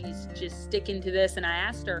 and she's just sticking to this. And I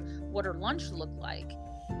asked her what her lunch looked like,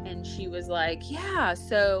 and she was like, yeah,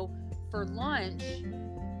 so for lunch,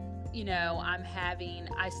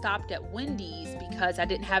 I stopped at Wendy's because I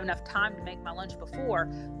didn't have enough time to make my lunch before,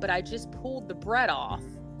 but I just pulled the bread off.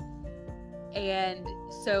 And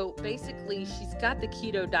so basically she's got the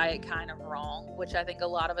keto diet kind of wrong, which I think a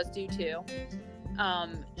lot of us do too.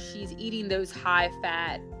 She's eating those high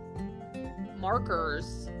fat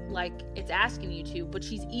markers like it's asking you to, but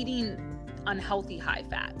she's eating unhealthy high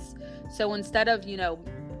fats. So instead of,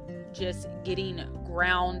 just getting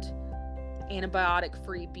ground antibiotic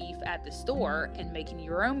free beef at the store and making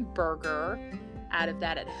your own burger out of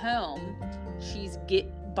that at home, she's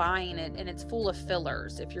buying it, and it's full of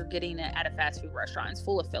fillers. If you're getting it at a fast food restaurant, it's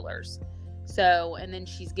full of fillers. So, and then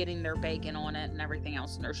she's getting their bacon on it and everything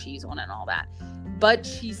else and their cheese on it and all that. But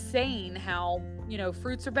she's saying how,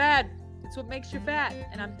 fruits are bad. It's what makes you fat.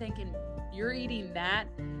 And I'm thinking, you're eating that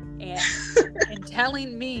and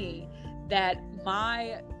telling me that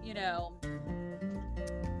my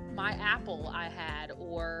apple I had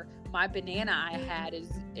or my banana I had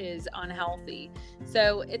is unhealthy.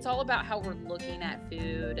 So it's all about how we're looking at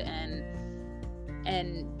food, and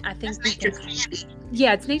I think it's nature's candy.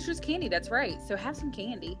 Yeah, it's nature's candy. That's right. So have some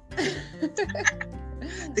candy.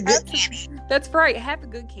 The good candy. That's right. Have the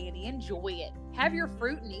good candy. Enjoy it. Have your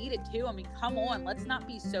fruit and eat it too. I mean, come on. Let's not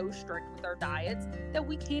be so strict with our diets that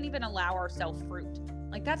we can't even allow ourselves fruit.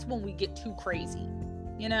 Like, that's when we get too crazy,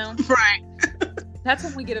 Right. That's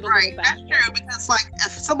when we get it a right. little bad. That's true, because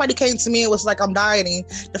if somebody came to me and was like, I'm dieting,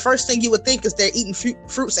 the first thing you would think is they're eating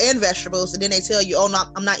fruits and vegetables, and then they tell you, oh, no,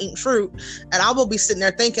 I'm not eating fruit. And I will be sitting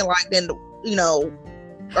there thinking like, then,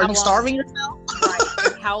 are you starving yourself?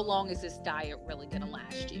 Right. How long is this diet really going to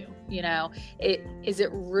last you? Is it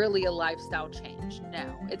really a lifestyle change?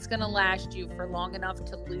 No, it's going to last you for long enough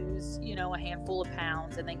to lose, a handful of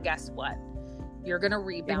pounds. And then guess what? You're going to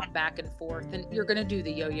rebound back and forth, and you're going to do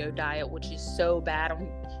the yo-yo diet, which is so bad on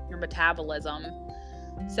your metabolism.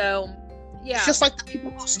 So, yeah. It's just like the people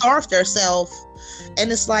who starve themselves.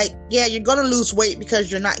 And it's like, yeah, you're going to lose weight because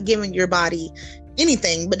you're not giving your body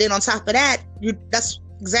anything. But then on top of that, that's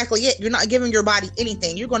exactly it. You're not giving your body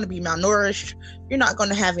anything. You're going to be malnourished. You're not going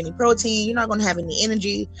to have any protein. You're not going to have any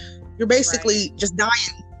energy. You're basically just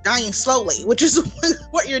dying slowly, which is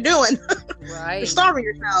what you're doing. Right. You're starving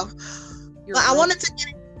yourself. I wanted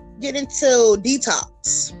to get into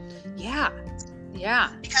detox. Yeah.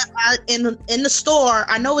 Because in the store,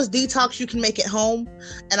 I know it's detox you can make at home,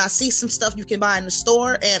 and I see some stuff you can buy in the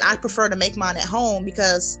store, and I prefer to make mine at home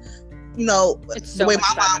because, it's so the way much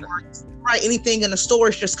my mind works, right? Anything in the store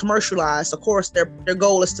is just commercialized. Of course, their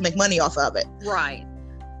goal is to make money off of it. Right.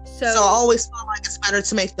 So I always feel like it's better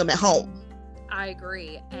to make them at home. I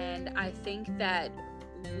agree, and I think that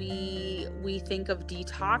we think of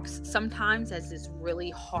detox sometimes as this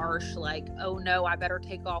really harsh, like, oh no, I better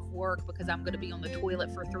take off work because I'm going to be on the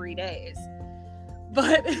toilet for 3 days.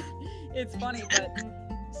 But it's funny, but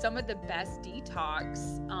some of the best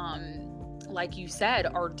detox, like you said,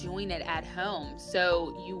 are doing it at home.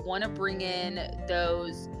 So you want to bring in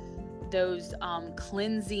those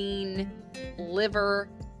cleansing, liver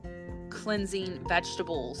cleansing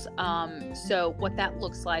vegetables. So what that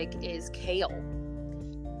looks like is kale,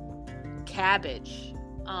 cabbage,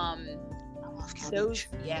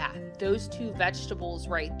 those two vegetables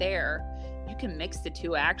right there. You can mix the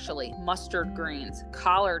two, actually. Mustard greens,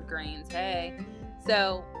 collard greens. Hey,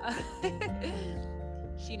 so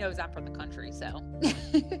she knows I'm from the country, so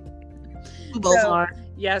we both are.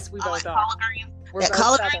 Yes, we both are.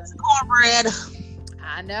 Collard greens and cornbread.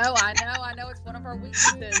 I know. It's one of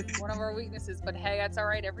our weaknesses. But hey, that's all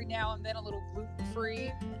right. Every now and then, a little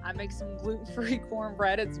gluten-free. I make some gluten-free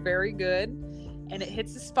cornbread. It's very good, and it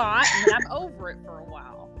hits the spot, and then I'm over it for a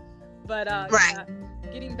while. But right.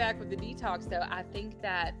 getting back with the detox though, I think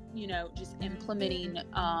that, just implementing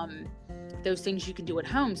those things you can do at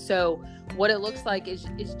home. So what it looks like is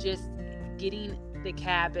just getting the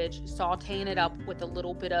cabbage, sauteing it up with a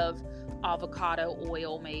little bit of avocado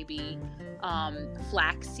oil, maybe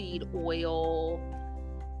flaxseed oil.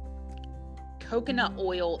 Coconut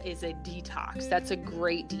oil is a detox. That's a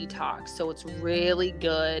great detox. So it's really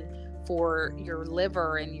good for your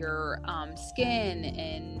liver and your skin,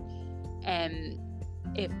 and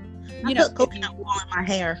if I put coconut oil in my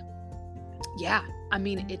hair. Yeah, I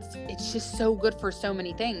mean, it's just so good for so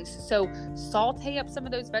many things. So saute up some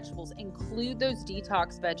of those vegetables, include those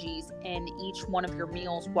detox veggies in each one of your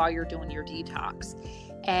meals while you're doing your detox.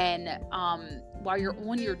 And while you're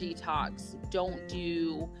on your detox,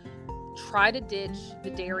 try to ditch the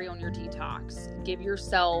dairy on your detox. Give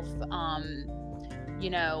yourself,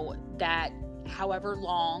 that however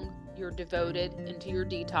long you're devoted into your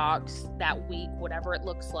detox that week, whatever it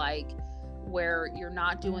looks like, where you're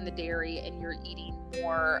not doing the dairy and you're eating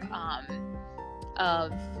more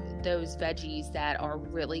of those veggies that are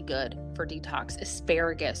really good for detox.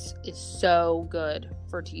 Asparagus is so good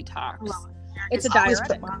for detox. It's a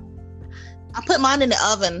diuretic. I put mine in the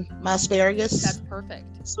oven, my asparagus. That's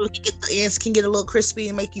perfect. So the ends can get a little crispy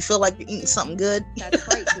and make you feel like you're eating something good. That's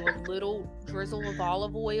right. Do a little drizzle of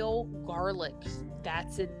olive oil, garlic.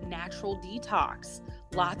 That's a natural detox.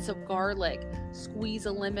 Lots of garlic. Squeeze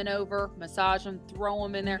a lemon over, massage them, throw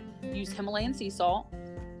them in there. Use Himalayan sea salt.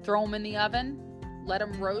 Throw them in the oven. Let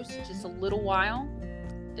them roast just a little while.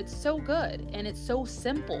 It's so good, and it's so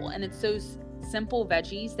simple, and it's those simple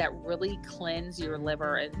veggies that really cleanse your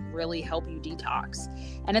liver and really help you detox.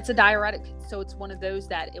 And it's a diuretic, so it's one of those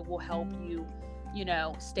that it will help you,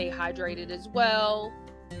 stay hydrated as well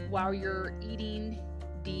while you're eating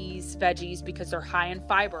these veggies, because they're high in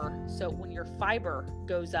fiber. So when your fiber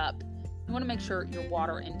goes up, you want to make sure your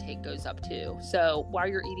water intake goes up too. So while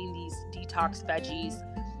you're eating these detox veggies,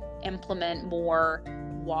 implement more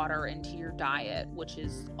water into your diet, which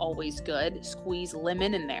is always good. Squeeze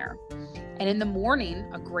lemon in there. And in the morning,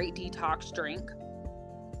 a great detox drink.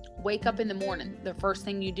 Wake up in the morning. The first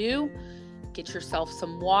thing you do, get yourself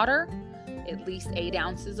some water, at least 8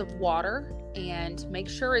 ounces of water, and make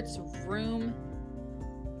sure it's room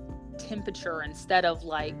temperature instead of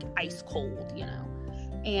like ice cold,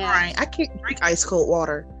 And right, I can't drink ice cold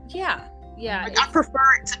water. Yeah. Like, I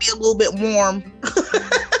prefer it to be a little bit warm.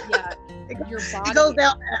 Yeah, your body, it goes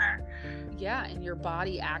down better. Yeah, and your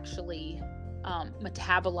body actually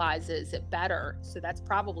metabolizes it better. So that's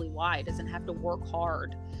probably why it doesn't have to work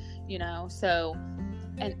hard, So,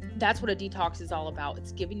 and that's what a detox is all about.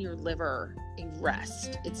 It's giving your liver a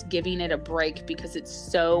rest. It's giving it a break because it's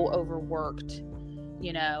so overworked.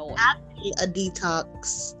 I made a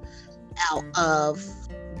detox out of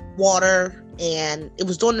water, and it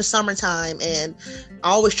was during the summertime, and I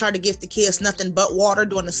always try to give the kids nothing but water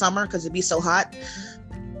during the summer because it'd be so hot.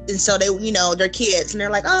 And so they, they're kids, and they're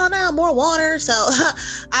like, oh no, more water. So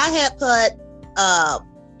I had put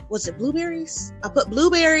was it blueberries? I put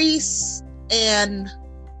blueberries and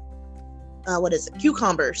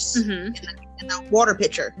cucumbers in the water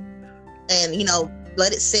pitcher, and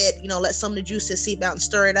let it sit, let some of the juices seep out and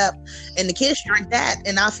stir it up. And the kids drink that.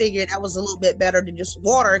 And I figured that was a little bit better than just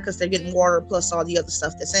water, because they're getting water plus all the other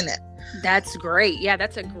stuff that's in it. That's great. Yeah,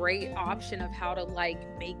 that's a great option of how to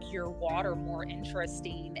make your water more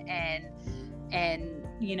interesting and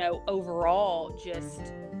overall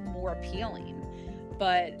just more appealing.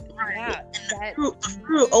 But right. The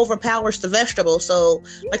fruit overpowers the vegetable. So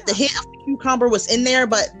like the hint of the cucumber was in there,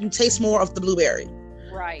 but you taste more of the blueberry.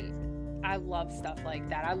 Right. I love stuff like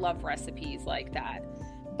that. I love recipes like that.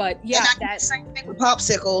 But yeah, that's the same thing with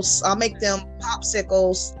popsicles. I'll make them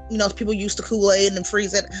popsicles. People use the Kool-Aid and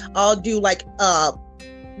freeze it. I'll do like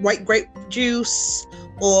white grape juice,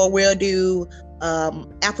 or we'll do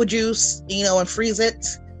apple juice, and freeze it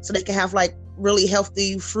so they can have like really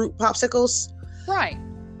healthy fruit popsicles. Right.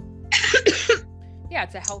 Yeah,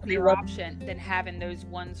 it's a healthier option than having those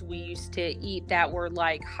ones we used to eat that were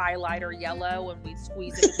like highlighter yellow and we'd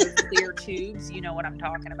squeeze it into clear tubes. You know what I'm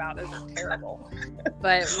talking about. Those are terrible.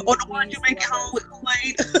 But or the ones you make at home with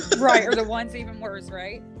Kool-Aid. Right, or the ones even worse,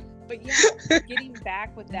 right? But yeah, getting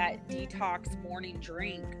back with that detox morning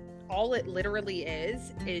drink, all it literally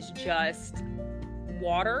is just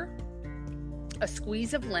water, a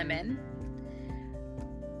squeeze of lemon,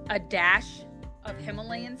 a dash of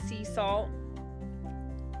Himalayan sea salt,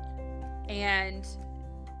 and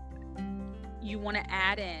you want to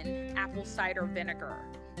add in apple cider vinegar,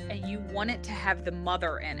 and you want it to have the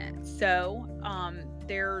mother in it. So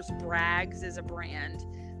there's Bragg's is a brand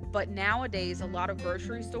But nowadays, a lot of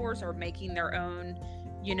grocery stores are making their own,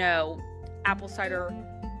 you know, apple cider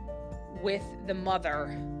with the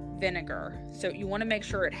mother vinegar. So you want to make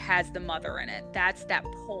sure it has the mother in it. That's that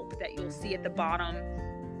pulp that you'll see at the bottom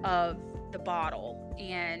of the bottle.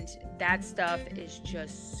 And that stuff is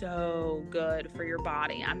just so good for your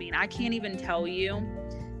body. I mean, I can't even tell you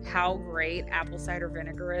how great apple cider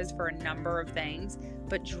vinegar is for a number of things,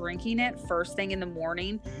 but drinking it first thing in the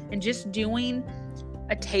morning and just doing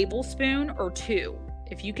a tablespoon or 2,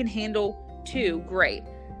 if you can handle 2, great,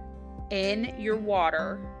 in your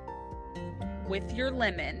water with your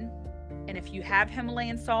lemon. And if you have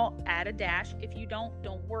Himalayan salt, add a dash. If you don't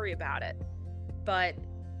worry about it. But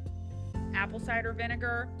apple cider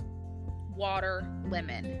vinegar, water,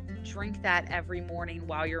 lemon, drink that every morning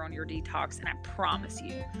while you're on your detox, and I promise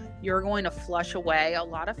you, you're going to flush away a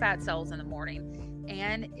lot of fat cells in the morning.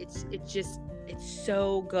 And it's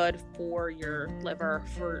so good for your liver,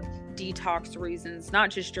 for detox reasons, not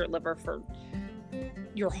just your liver, for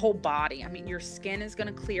your whole body. I mean, your skin is going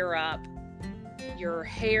to clear up, your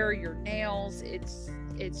hair, your nails. It's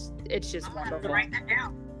just wonderful. Write that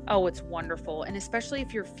down. Oh, it's wonderful. And especially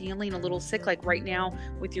if you're feeling a little sick, like right now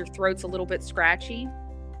with your throat's a little bit scratchy,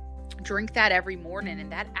 drink that every morning.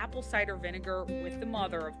 And that apple cider vinegar with the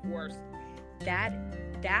mother, of course, that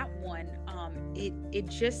one,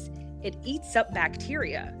 it eats up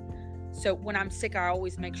bacteria. So when I'm sick, I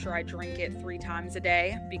always make sure I drink it 3 times a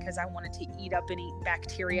day because I want it to eat up any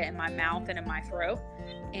bacteria in my mouth and in my throat.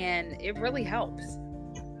 And it really helps.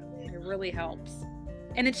 It really helps.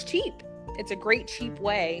 And it's cheap. It's a great cheap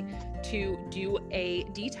way to do a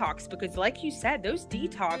detox because, like you said, those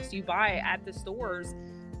detox you buy at the stores,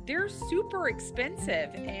 they're super expensive,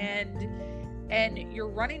 and you're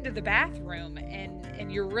running to the bathroom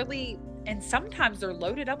and you're really, and sometimes they're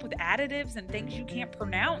loaded up with additives and things you can't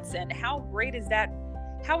pronounce. And how great is that?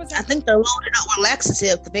 How is that? I think they're loaded up with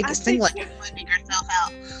laxative to make it seem like you're cleaning yourself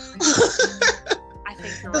out. I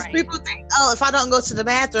think you're Because right. people think, oh, if I don't go to the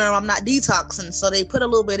bathroom, I'm not detoxing. So they put a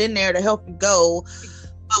little bit in there to help you go.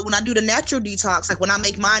 But when I do the natural detox, like when I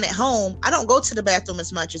make mine at home, I don't go to the bathroom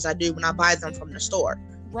as much as I do when I buy them from the store.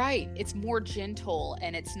 Right. It's more gentle,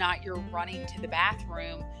 and it's not you're running to the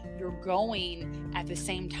bathroom. You're going at the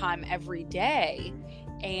same time every day,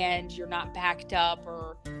 and you're not backed up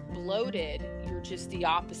or bloated. You're just the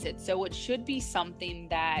opposite. So it should be something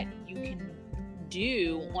that you can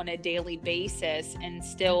do on a daily basis and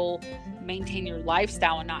still maintain your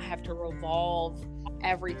lifestyle and not have to revolve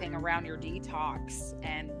everything around your detox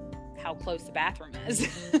and how close the bathroom is.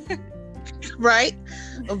 Right?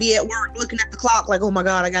 I'll be at work looking at the clock like, oh my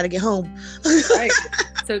God, I got to get home. Right.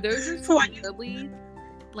 So those are some really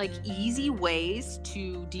like easy ways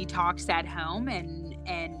to detox at home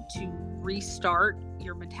and to restart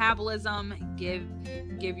your metabolism,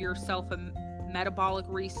 give yourself a metabolic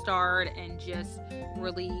restart, and just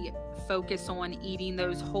really focus on eating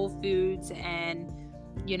those whole foods and,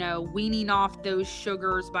 you know, weaning off those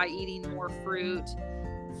sugars by eating more fruit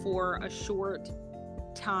for a short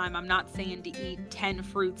time. I'm not saying to eat 10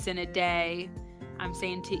 fruits in a day. I'm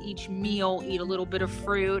saying to each meal, eat a little bit of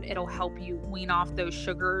fruit. It'll help you wean off those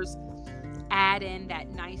sugars. Add in that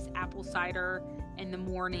nice apple cider in the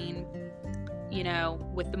morning, you know,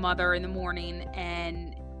 with the mother in the morning,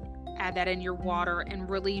 and add that in your water, and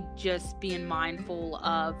really just being mindful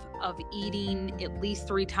of eating at least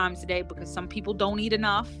 3 times a day, because some people don't eat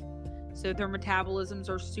enough. So their metabolisms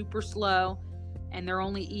are super slow, and they're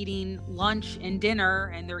only eating lunch and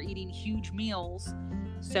dinner, and they're eating huge meals.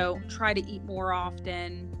 So try to eat more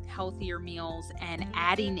often, healthier meals, and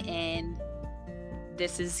adding in,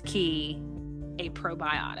 this is key, a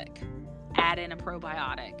probiotic. Add in a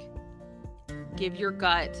probiotic. Give your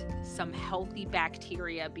gut some healthy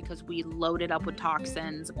bacteria, because we load it up with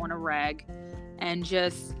toxins on a reg, and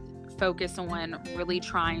just focus on really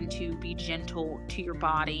trying to be gentle to your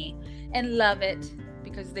body and love it,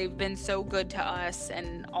 because they've been so good to us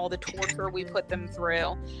and all the torture we put them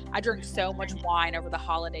through. I drink so much wine over the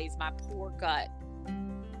holidays, my poor gut.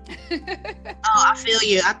 Oh, I feel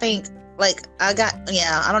you. I think I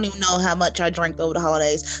don't even know how much I drank over the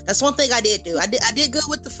holidays. That's one thing I did do. I did good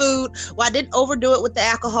with the food. Well, I didn't overdo it with the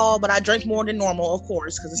alcohol, but I drank more than normal, of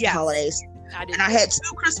course, because it's the holidays. And I had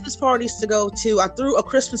 2 Christmas parties to go to. I threw a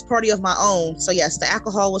Christmas party of my own. So yes, the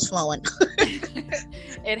alcohol was flowing.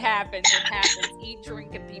 It happens. Eat,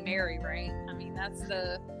 drink, and be merry, right? I mean, that's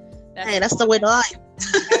the way to life.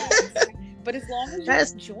 Yes. But as long as you're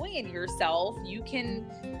enjoying yourself, you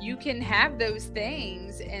can have those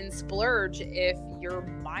things and splurge if you're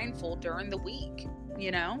mindful during the week,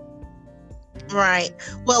 you know? Right.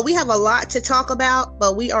 Well, we have a lot to talk about,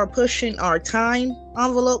 but we are pushing our time.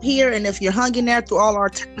 envelope here, and if you're hung in there through all our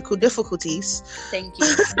technical difficulties, thank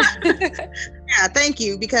you. Yeah, thank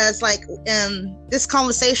you, because like this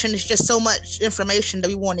conversation is just so much information that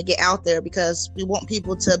we want to get out there, because we want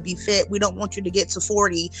people to be fit. We don't want you to get to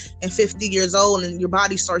 40 and 50 years old and your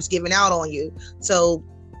body starts giving out on you. So,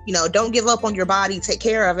 you know, don't give up on your body. Take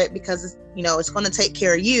care of it, because you know it's going to take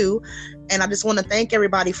care of you. And I just want to thank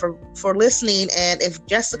everybody for listening. And if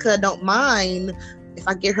Jessica don't mind, if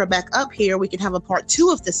I get her back up here, we can have a part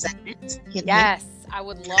 2 of this segment. Yes, I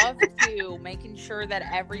would love to. Making sure that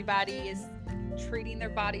everybody is treating their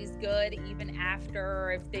bodies good, even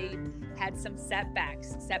after if they had some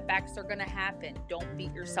setbacks. Setbacks are going to happen. Don't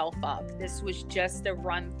beat yourself up. This was just a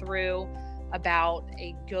run through about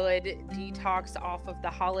a good detox off of the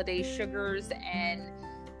holiday sugars and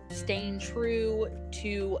staying true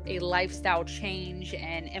to a lifestyle change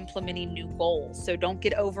and implementing new goals. So don't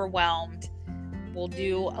get overwhelmed. We'll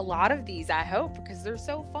do a lot of these, I hope, because they're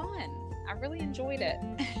so fun. I really enjoyed it.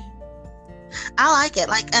 I like it.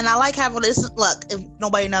 And I like having this. Look, if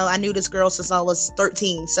nobody knows, I knew this girl since I was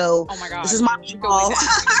 13. So oh my God, this is my meatball.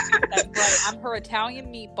 That's right. I'm her Italian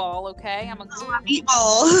meatball. Okay, I'm a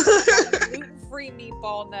gluten-free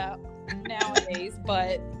meatball nowadays.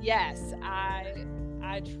 But yes, I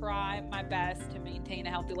try my best to maintain a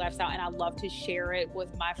healthy lifestyle, and I love to share it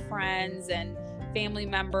with my friends and family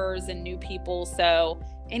members and new people. So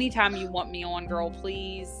anytime you want me on, girl,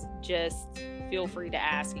 please just feel free to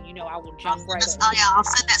ask, and you know I will jump right in. Oh yeah, I'll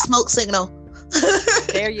send that smoke signal.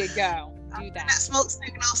 There you go. Do that smoke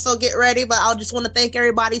signal. So get ready. But I just want to thank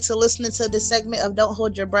everybody to listening to this segment of Don't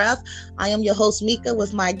Hold Your Breath. I am your host Mika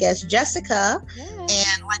with my guest Jessica.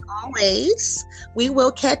 Yes. And like always, we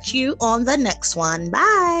will catch you on the next one.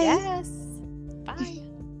 Bye. Yes.